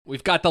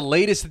We've got the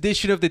latest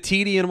edition of the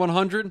TDN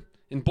 100,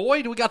 and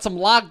boy, do we got some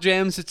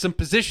logjams at some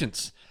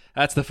positions.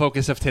 That's the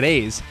focus of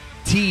today's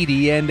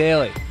TDN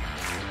Daily.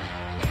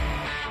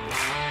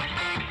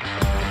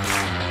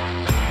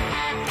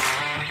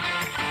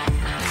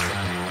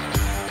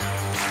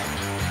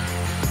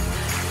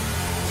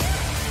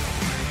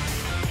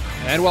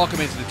 And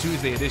welcome into the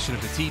Tuesday edition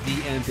of the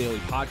TDN Daily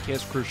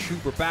Podcast. Chris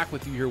Schubert back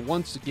with you here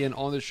once again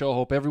on the show.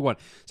 Hope everyone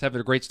is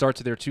having a great start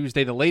to their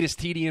Tuesday. The latest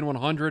TDN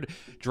 100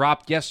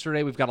 dropped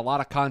yesterday. We've got a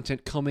lot of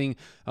content coming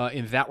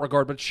in that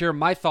regard, but share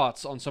my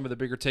thoughts on some of the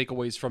bigger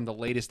takeaways from the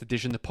latest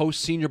edition, the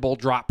post-Senior Bowl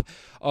drop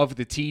of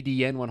the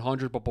TDN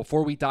 100. But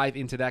before we dive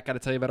into that, got to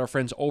tell you about our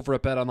friends over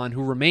at BetOnline,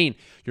 who remain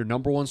your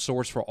number one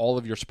source for all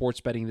of your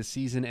sports betting this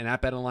season. And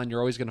at BetOnline,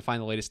 you're always going to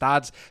find the latest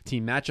odds,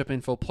 team matchup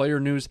info,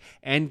 player news,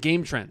 and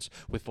game trends.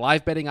 With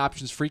live betting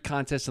options, free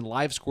contests, and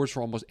live scores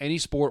for almost any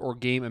sport or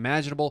game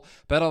imaginable,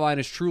 BetOnline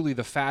is truly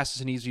the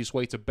fastest and easiest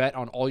way to bet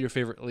on all your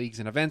favorite leagues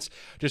and events.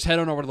 Just head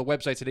on over to the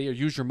website today or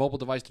use your mobile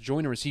device to join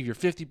and receive your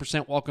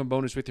 50% welcome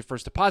bonus with your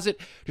first deposit.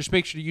 Just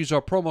make sure to use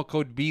our promo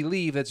code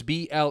BELIEVE, that's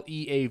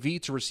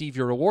BLEAV, to receive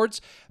your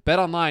rewards.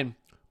 BetOnline,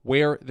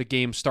 where the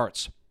game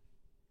starts.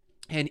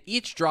 And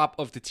each drop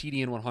of the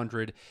TDN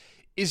 100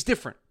 is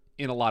different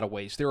in a lot of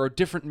ways. There are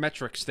different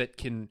metrics that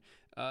can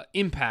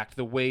impact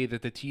the way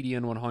that the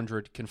TDN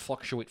 100 can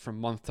fluctuate from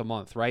month to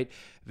month, right?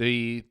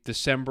 The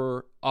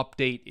December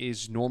update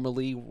is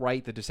normally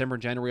right. The December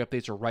and January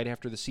updates are right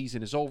after the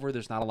season is over.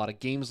 There's not a lot of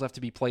games left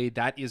to be played.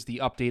 That is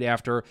the update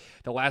after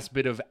the last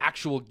bit of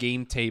actual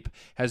game tape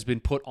has been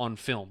put on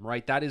film,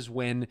 right? That is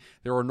when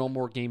there are no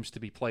more games to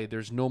be played.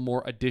 There's no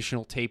more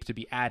additional tape to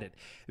be added.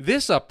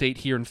 This update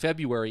here in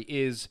February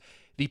is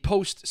the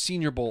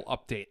post-Senior Bowl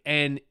update,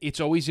 and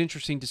it's always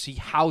interesting to see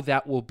how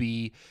that will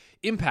be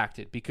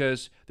impacted,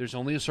 because there's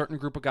only a certain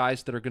group of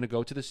guys that are going to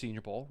go to the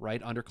Senior Bowl,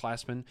 right?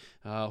 Underclassmen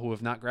who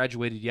have not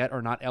graduated yet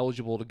are not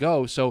eligible to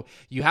go. So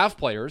you have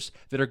players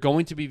that are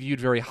going to be viewed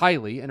very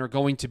highly and are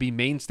going to be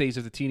mainstays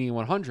of the TDN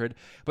 100,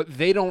 but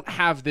they don't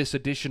have this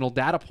additional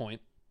data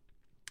point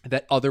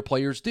that other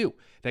players do,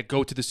 that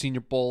go to the Senior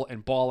Bowl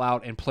and ball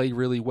out and play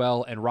really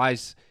well and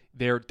rise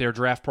their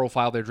draft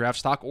profile, their draft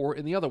stock, or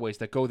in the other ways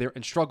that go there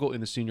and struggle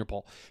in the Senior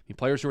Bowl. I mean,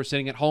 players who are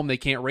sitting at home, they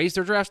can't raise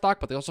their draft stock,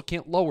 but they also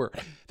can't lower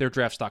their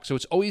draft stock. So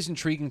it's always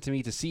intriguing to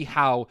me to see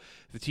how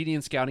the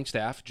TDN scouting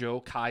staff, Joe,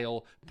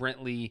 Kyle,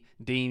 Brentley,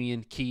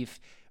 Damian, Keith,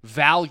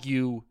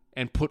 value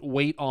and put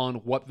weight on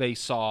what they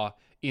saw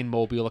in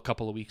Mobile a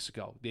couple of weeks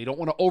ago. They don't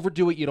want to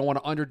overdo it. You don't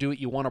want to underdo it.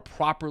 You want to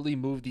properly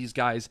move these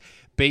guys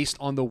based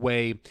on the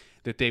way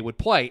that they would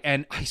play.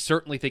 And I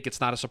certainly think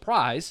it's not a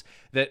surprise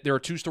that there are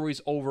two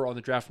stories over on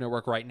the Draft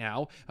Network right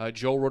now.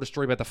 Joe wrote a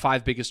story about the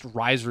 5 biggest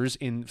risers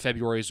in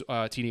February's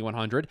TD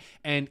 100,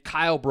 and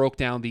Kyle broke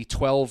down the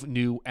 12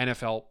 new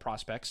NFL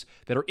prospects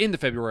that are in the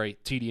February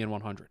TDN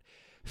 100.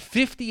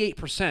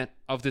 58%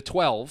 of the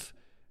 12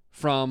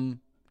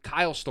 from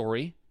Kyle's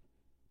story,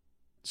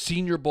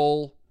 Senior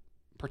Bowl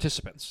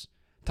participants: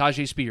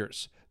 Tajay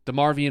Spears,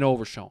 DeMarvion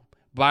Overshown,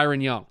 Byron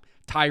Young,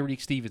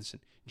 Tyreek Stevenson,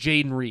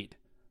 Jaden Reed,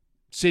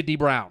 Sidney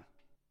Brown,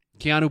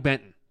 Keanu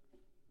Benton.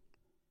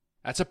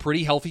 That's a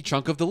pretty healthy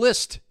chunk of the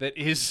list that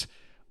is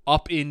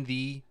up in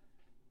the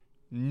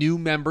new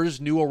members,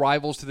 new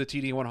arrivals to the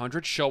TD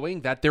 100, showing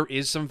that there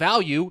is some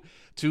value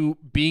to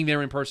being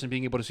there in person,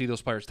 being able to see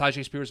those players.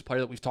 Tajay Spears is a player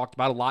that we've talked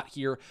about a lot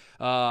here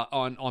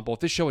on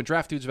both this show and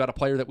Draft Dudes, about a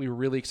player that we were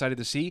really excited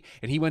to see,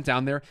 and he went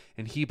down there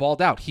and he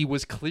balled out. He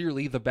was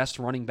clearly the best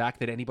running back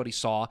that anybody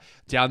saw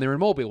down there in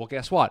Mobile. Well,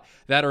 guess what?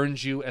 That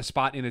earns you a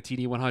spot in the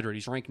TD 100.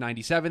 He's ranked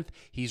 97th.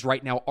 He's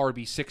right now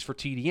RB6 for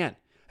TDN.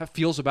 That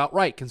feels about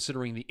right,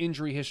 considering the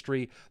injury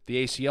history,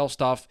 the ACL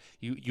stuff.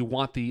 You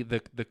want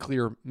the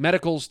clear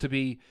medicals to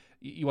be.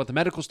 You want the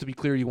medicals to be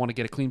clear. You want to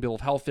get a clean bill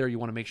of health there. You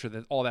want to make sure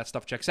that all that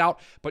stuff checks out.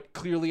 But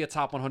clearly a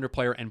top 100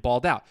 player and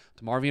balled out.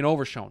 DeMarvion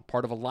Overshown,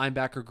 part of a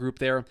linebacker group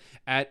there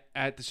at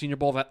the Senior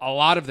Bowl that a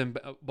lot of them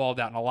balled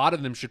out, and a lot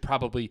of them should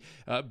probably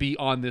be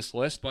on this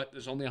list. But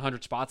there's only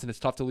 100 spots, and it's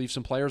tough to leave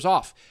some players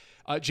off.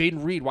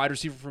 Jaden Reed, wide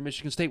receiver from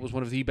Michigan State, was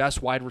one of the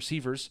best wide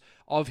receivers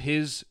of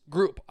his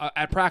group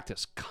at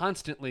practice.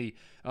 Constantly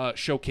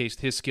showcased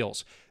his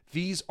skills.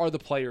 These are the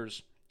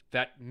players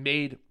that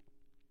made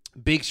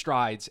big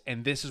strides,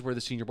 and this is where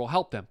the Senior Bowl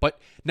helped them, but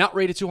not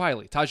rated too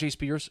highly. Tajay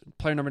Spears,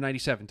 player number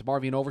 97.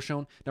 DeMarvion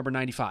Overshown, number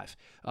 95.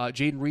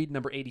 Jaden Reed,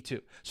 number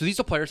 82. So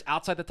these are players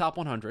outside the top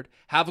 100,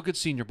 have a good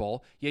Senior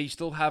Bowl. Yeah, you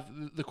still have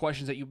the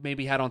questions that you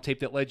maybe had on tape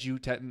that led you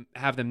to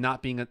have them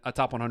not being a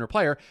top 100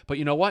 player, but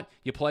you know what?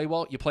 You play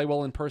well. You play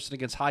well in person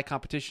against high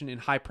competition in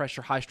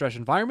high-pressure, high-stress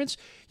environments.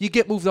 You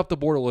get moved up the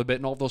board a little bit,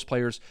 and all of those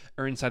players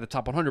are inside the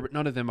top 100, but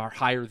none of them are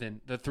higher than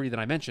the 3 that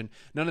I mentioned.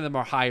 None of them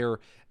are higher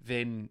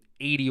than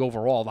 80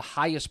 overall. The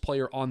highest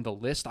player on the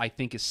list, I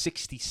think, is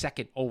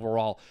 62nd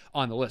overall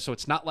on the list. So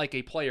it's not like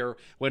a player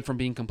went from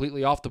being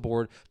completely off the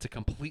board to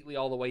completely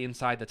all the way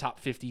inside the top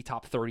 50,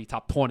 top 30,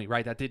 top 20,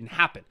 right? That didn't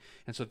happen.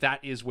 And so that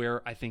is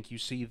where I think you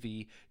see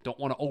the don't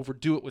want to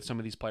overdo it with some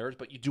of these players,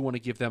 but you do want to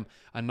give them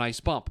a nice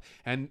bump.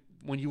 And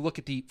when you look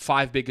at the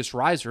 5 biggest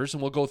risers,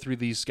 and we'll go through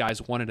these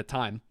guys one at a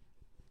time,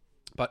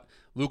 But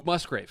Luke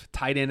Musgrave,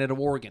 tight end out of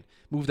Oregon,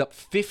 moved up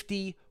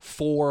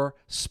 54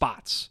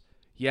 spots.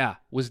 Yeah,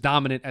 was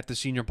dominant at the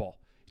Senior Bowl.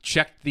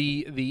 Checked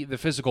the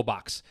physical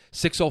box.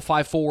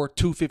 6'0",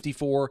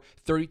 254,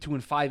 32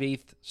 and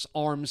 5/8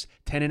 arms,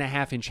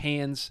 10.5-inch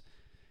hands.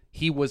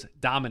 He was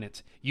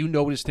dominant. You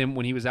noticed him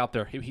when he was out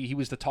there. He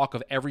was the talk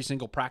of every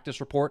single practice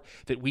report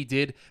that we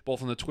did,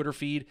 both on the Twitter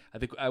feed. I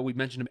think we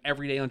mentioned him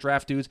every day on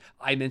Draft Dudes.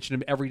 I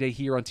mentioned him every day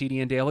here on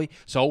TDN Daily.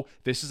 So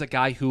this is a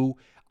guy who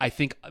I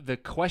think the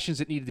questions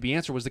that needed to be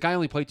answered was the guy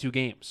only played 2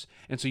 games.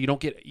 And so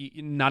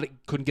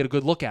couldn't get a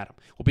good look at him.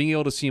 Well, being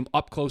able to see him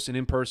up close and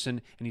in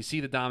person, and you see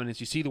the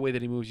dominance, you see the way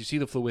that he moves, you see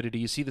the fluidity,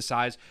 you see the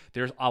size,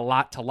 there's a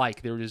lot to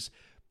like.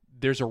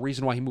 There's a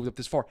reason why he moved up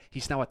this far.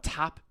 He's now a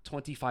top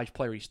 25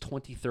 player. He's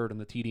 23rd on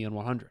the TDN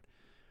 100.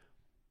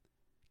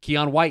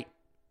 Keon White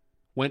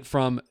went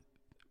from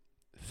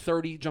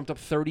 30, jumped up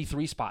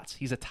 33 spots.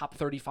 He's a top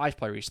 35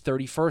 player. He's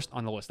 31st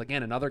on the list.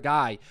 Again, another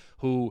guy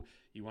who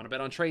you want to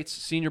bet on traits.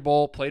 Senior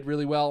Bowl, played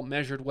really well,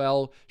 measured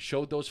well,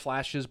 showed those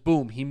flashes.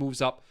 Boom, he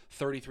moves up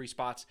 33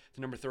 spots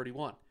to number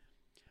 31.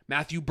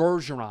 Matthew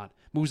Bergeron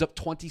moves up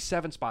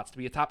 27 spots to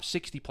be a top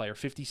 60 player,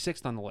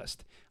 56th on the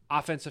list.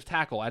 Offensive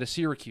tackle out of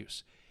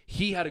Syracuse.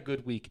 He had a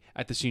good week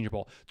at the Senior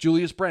Bowl.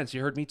 Julius Brents,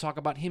 you heard me talk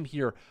about him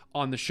here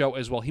on the show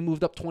as well. He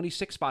moved up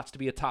 26 spots to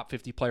be a top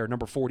 50 player,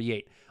 number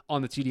 48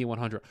 on the TDN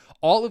 100.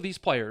 All of these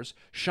players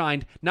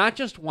shined not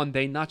just one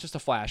day, not just a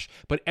flash,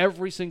 but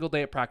every single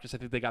day at practice. I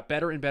think they got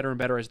better and better and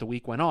better as the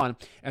week went on,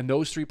 and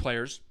those 3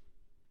 players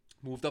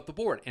moved up the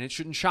board. And it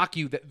shouldn't shock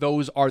you that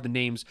those are the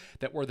names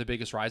that were the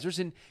biggest risers,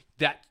 and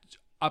that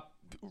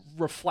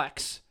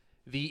reflects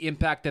the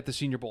impact that the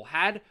Senior Bowl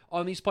had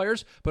on these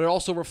players, but it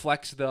also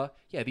reflects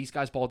these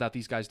guys balled out,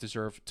 these guys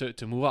deserve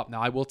to move up.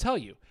 Now, I will tell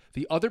you,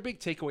 the other big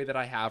takeaway that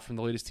I have from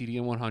the latest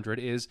TDN 100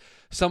 is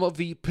some of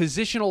the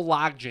positional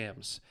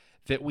logjams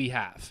that we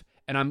have.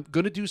 And I'm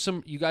going to do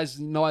some, you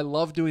guys know I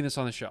love doing this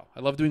on the show. I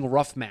love doing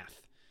rough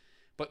math.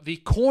 But the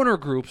corner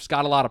groups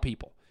got a lot of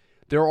people.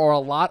 There are a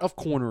lot of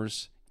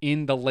corners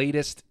in the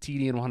latest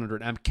TDN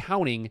 100. I'm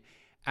counting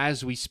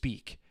as we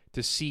speak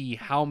to see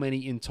how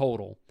many in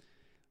total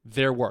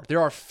there were.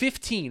 There are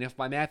 15, if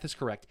my math is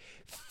correct,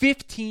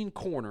 15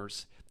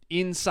 corners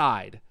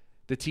inside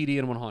the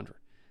TDN 100.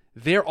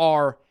 There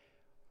are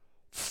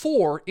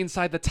 4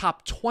 inside the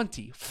top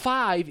 20,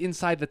 5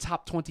 inside the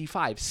top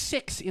 25,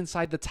 6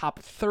 inside the top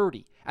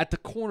 30 at the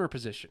corner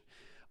position,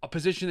 a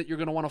position that you're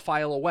going to want to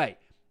file away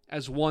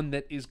as one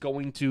that is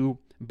going to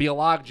be a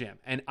logjam.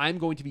 And I'm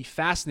going to be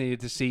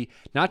fascinated to see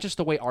not just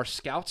the way our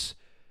scouts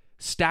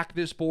stack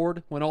this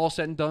board when all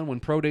said and done, when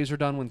pro days are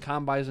done, when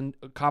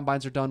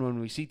combines are done, when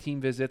we see team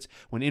visits,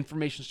 when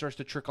information starts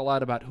to trickle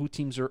out about who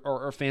teams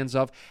are fans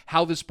of,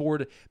 how this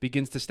board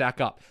begins to stack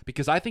up.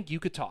 Because I think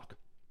you could talk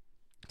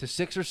to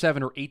 6 or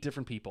 7 or 8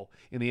 different people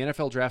in the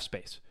NFL draft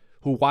space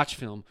who watch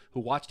film, who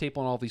watch tape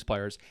on all these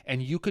players,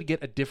 and you could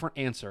get a different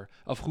answer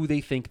of who they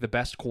think the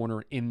best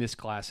corner in this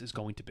class is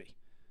going to be.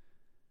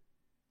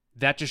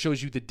 That just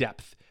shows you the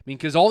depth. I mean,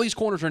 because all these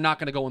corners are not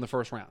going to go in the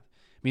first round.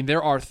 I mean,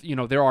 there are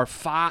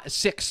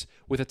 6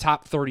 with a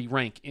top 30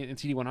 rank in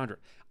TD 100.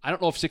 I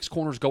don't know if 6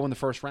 corners go in the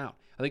first round.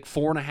 I think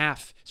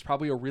 4.5 is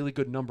probably a really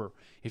good number.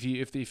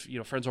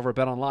 If friends over at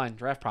Bet Online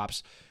Draft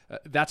Props,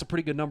 that's a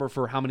pretty good number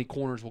for how many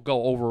corners will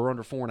go over or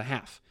under 4.5. I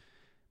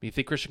mean, you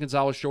think Christian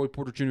Gonzalez, Joey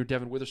Porter Jr.,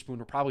 Devin Witherspoon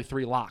are probably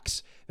 3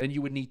 locks. Then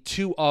you would need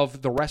 2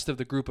 of the rest of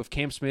the group of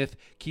Cam Smith,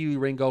 Keely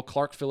Ringo,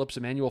 Clark Phillips,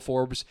 Emmanuel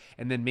Forbes,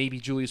 and then maybe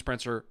Julius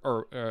Brents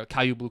or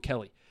Caillou Blue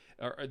Kelly,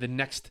 or the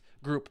next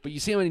group. But you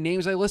see how many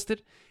names I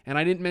listed? And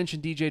I didn't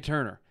mention DJ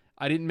Turner.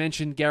 I didn't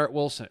mention Garrett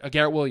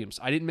Williams.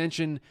 I didn't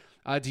mention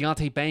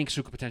Deontay Banks,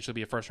 who could potentially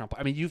be a first-round player.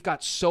 I mean, you've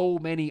got so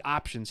many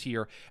options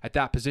here at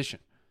that position.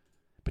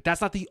 But that's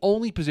not the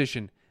only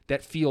position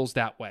that feels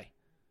that way.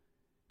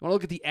 You want to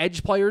look at the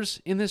edge players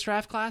in this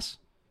draft class?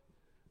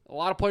 A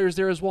lot of players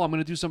there as well. I'm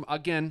going to do some,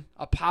 again,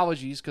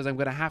 apologies because I'm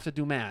going to have to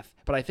do math.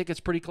 But I think it's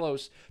pretty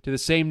close to the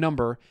same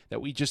number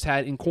that we just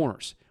had in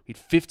corners. We had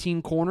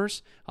 15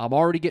 corners. I'm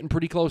already getting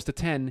pretty close to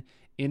 10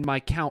 in my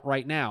count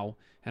right now,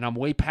 and I'm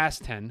way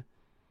past 10.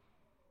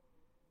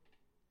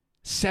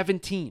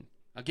 17.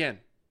 Again,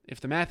 if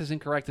the math is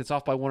incorrect, it's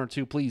off by 1 or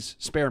 2, please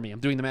spare me. I'm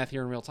doing the math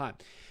here in real time.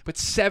 But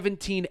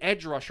 17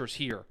 edge rushers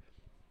here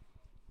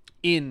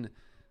in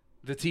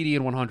the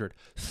TDN 100.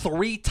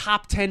 3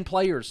 top 10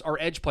 players are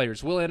edge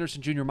players. Will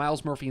Anderson Jr.,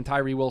 Miles Murphy, and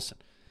Tyree Wilson.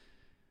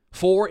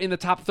 4 in the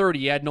top 30.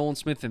 You add Nolan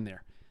Smith in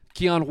there.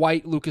 Keon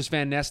White, Lucas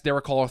Van Ness,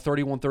 Derek Hall are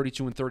 31,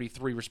 32, and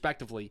 33,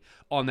 respectively,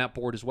 on that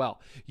board as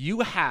well. You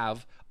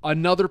have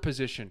another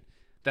position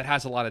that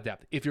has a lot of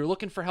depth. If you're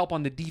looking for help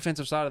on the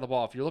defensive side of the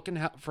ball, if you're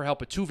looking for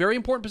help at 2 very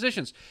important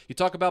positions, you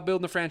talk about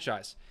building a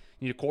franchise.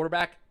 You need a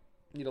quarterback,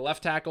 you need a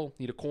left tackle,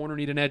 you need a corner,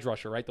 you need an edge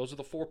rusher, right? Those are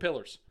the 4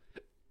 pillars.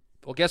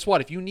 Well, guess what?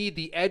 If you need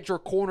the edge or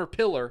corner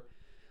pillar,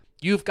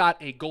 you've got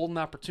a golden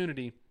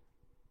opportunity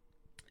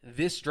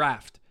this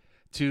draft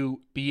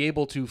to be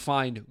able to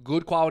find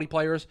good quality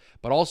players,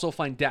 but also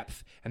find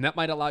depth. And that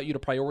might allow you to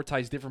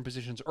prioritize different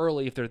positions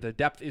early if the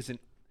depth isn't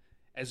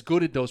as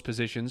good at those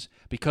positions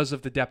because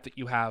of the depth that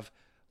you have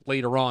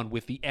later on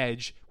with the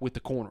edge, with the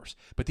corners.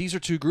 But these are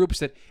two groups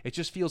that it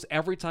just feels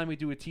every time we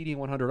do a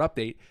TDN100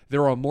 update,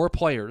 there are more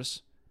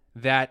players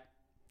that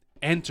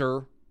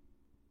enter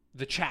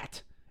the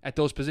chat at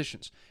those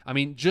positions. I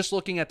mean, just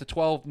looking at the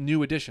 12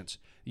 new additions,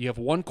 you have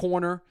one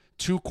corner,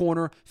 two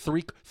corner,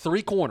 three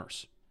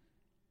corners.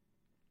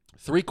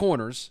 Three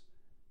corners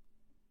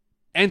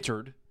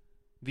entered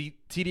the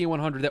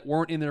TDN100 that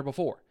weren't in there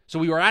before. So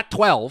we were at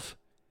 12.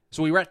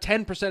 So we were at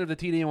 10% of the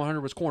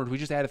TDN100 was corners. We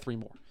just added three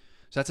more.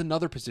 So that's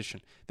another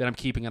position that I'm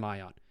keeping an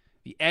eye on.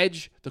 The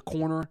edge, the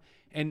corner,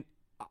 and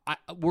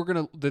we're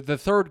going to the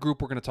third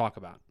group we're going to talk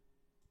about.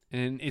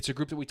 And it's a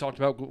group that we talked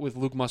about with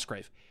Luke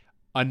Musgrave.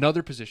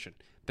 Another position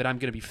that I'm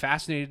going to be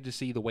fascinated to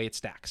see the way it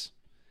stacks.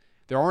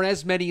 There aren't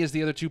as many as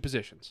the other two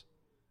positions.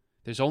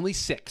 There's only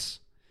 6.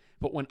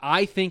 But when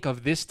I think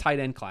of this tight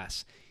end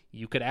class,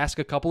 you could ask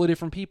a couple of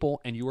different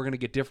people, and you are going to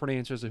get different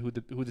answers of who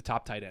the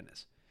top tight end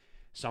is.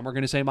 Some are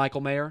going to say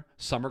Michael Mayer.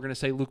 Some are going to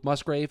say Luke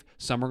Musgrave.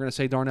 Some are going to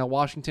say Darnell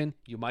Washington.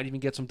 You might even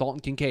get some Dalton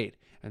Kincaid.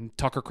 And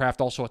Tucker Kraft,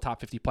 also a top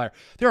 50 player.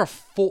 There are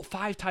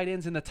 5 tight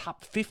ends in the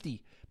top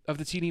 50 of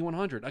the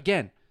TD100.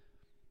 Again,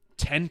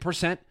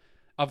 10%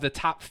 of the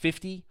top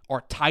 50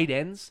 are tight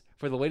ends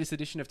for the latest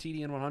edition of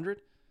TDN100.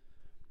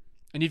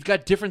 And you've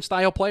got different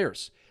style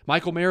players.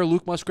 Michael Mayer,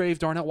 Luke Musgrave,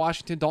 Darnell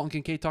Washington, Dalton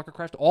Kincaid, Tucker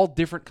Kraft, all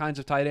different kinds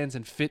of tight ends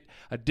and fit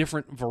a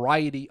different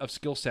variety of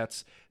skill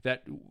sets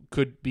that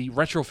could be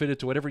retrofitted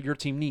to whatever your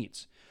team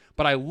needs.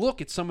 But I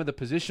look at some of the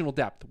positional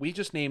depth. We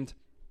just named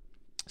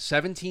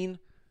 17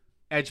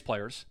 edge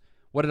players.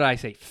 What did I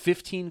say?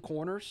 15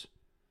 corners?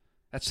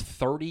 That's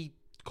 30,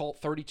 call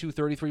it 32,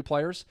 33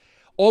 players.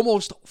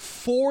 Almost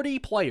 40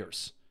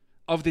 players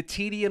of the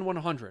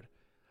TDN100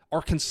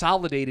 are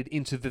consolidated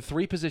into the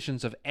 3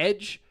 positions of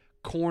edge,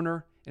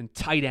 corner, and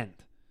tight end.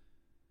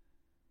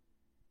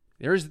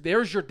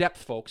 There's your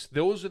depth, folks.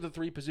 Those are the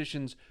 3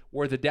 positions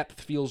where the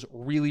depth feels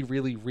really,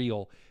 really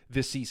real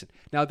this season.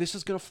 Now, this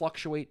is going to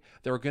fluctuate.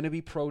 There are going to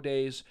be pro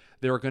days.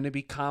 There are going to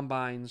be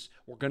combines.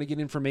 We're going to get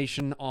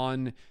information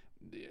on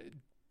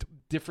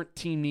different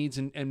team needs,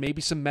 and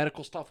maybe some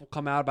medical stuff will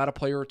come out about a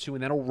player or two,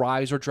 and that'll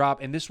rise or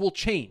drop, and this will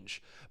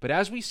change. But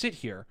as we sit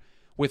here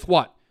with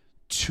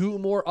 2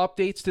 more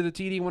updates to the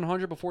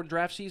TD100 before the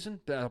draft season,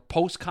 the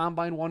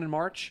post-combine one in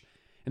March,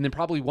 and then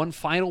probably one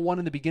final one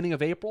in the beginning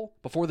of April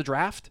before the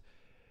draft.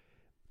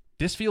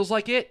 This feels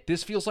like it.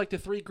 This feels like the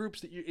 3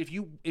 groups that if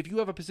you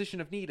have a position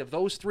of need of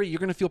those 3, you're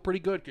going to feel pretty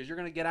good because you're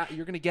going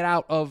to get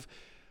out of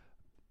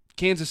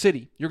Kansas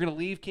City. You're going to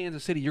leave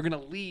Kansas City. You're going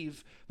to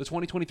leave the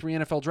 2023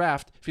 NFL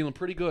draft feeling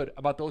pretty good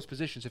about those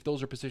positions if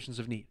those are positions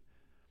of need.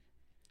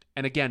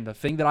 And again, the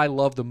thing that I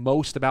love the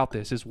most about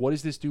this is, what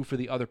does this do for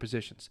the other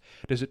positions?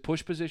 Does it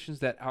push positions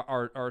that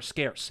are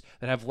scarce,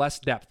 that have less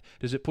depth?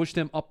 Does it push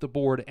them up the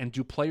board, and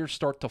do players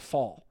start to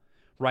fall,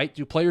 right?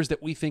 Do players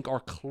that we think are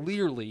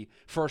clearly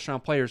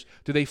first-round players,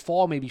 do they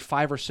fall maybe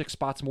 5 or 6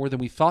 spots more than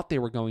we thought they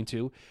were going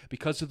to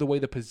because of the way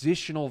the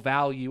positional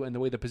value and the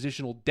way the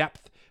positional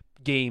depth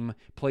game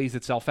plays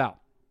itself out?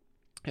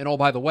 And oh,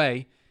 by the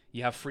way,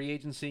 you have free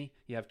agency,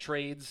 you have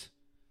trades,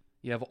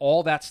 you have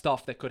all that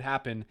stuff that could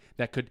happen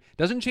that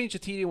doesn't change the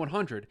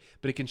TD100,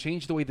 but it can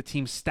change the way the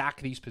teams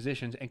stack these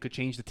positions and could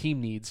change the team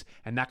needs,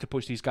 and that could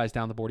push these guys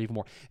down the board even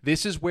more.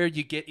 This is where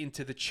you get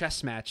into the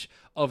chess match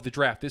of the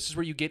draft. This is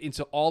where you get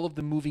into all of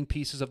the moving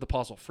pieces of the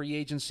puzzle. Free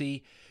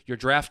agency, your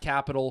draft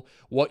capital,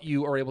 what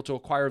you are able to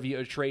acquire via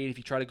a trade if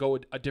you try to go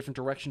a different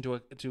direction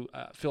to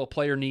fill a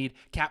player need,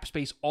 cap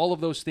space, all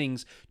of those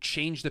things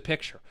change the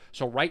picture.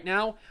 So right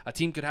now, a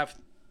team could have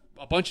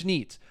a bunch of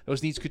needs.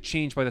 Those needs could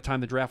change by the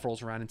time the draft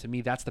rolls around, and to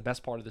me, that's the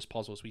best part of this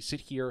puzzle, is we sit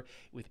here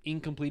with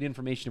incomplete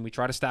information and we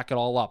try to stack it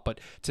all up.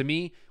 But to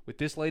me, with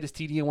this latest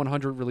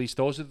TDN100 release,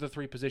 those are the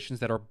 3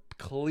 positions that are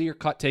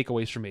clear-cut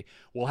takeaways for me.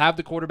 We'll have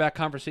the quarterback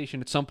conversation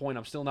at some point.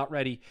 I'm still not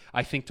ready,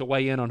 I think, to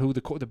weigh in on who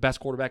the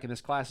best quarterback in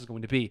this class is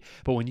going to be.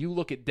 But when you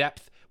look at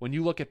depth, when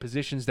you look at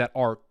positions that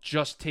are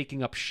just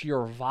taking up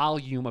sheer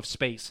volume of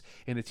space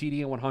in the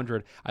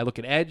TDN100, I look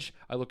at edge,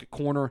 I look at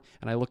corner,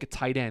 and I look at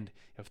tight end.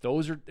 If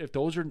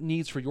those are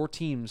needs for your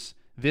teams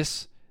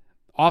this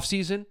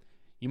offseason,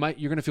 you're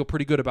going to feel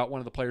pretty good about one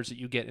of the players that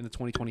you get in the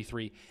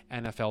 2023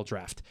 NFL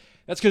Draft.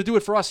 That's going to do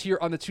it for us here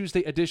on the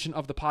Tuesday edition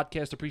of the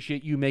podcast.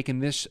 Appreciate you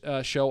making this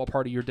show a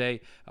part of your day,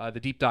 the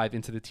deep dive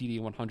into the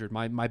TD100,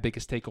 my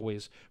biggest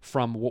takeaways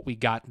from what we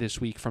got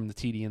this week from the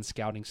TDN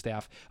scouting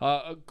staff.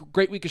 A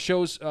great week of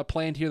shows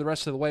planned here the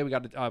rest of the way. We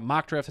got a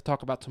mock draft to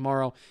talk about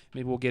tomorrow.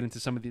 Maybe we'll get into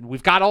some of the...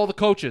 We've got all the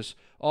coaches.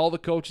 All the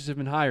coaches have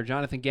been hired.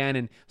 Jonathan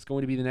Gannon is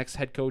going to be the next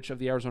head coach of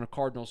the Arizona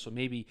Cardinals, so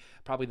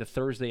probably the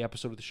Thursday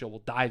episode of the show, we'll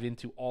dive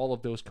into all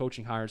of those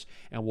coaching hires,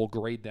 and we'll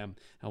grade them,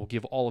 and we'll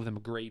give all of them a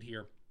grade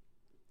here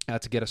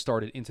to get us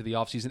started into the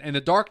offseason. And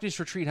the Darkness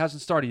Retreat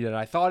hasn't started yet.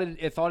 I thought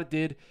it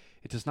did.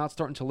 It does not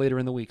start until later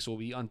in the week, so we'll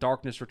be on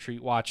Darkness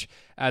Retreat watch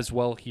as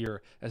well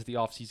here as the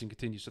offseason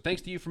continues. So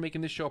thanks to you for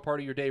making this show a part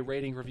of your day,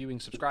 rating, reviewing,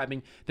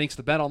 subscribing. Thanks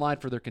to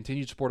BetOnline for their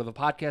continued support of the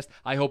podcast.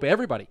 I hope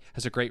everybody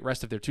has a great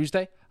rest of their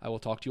Tuesday. I will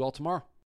talk to you all tomorrow.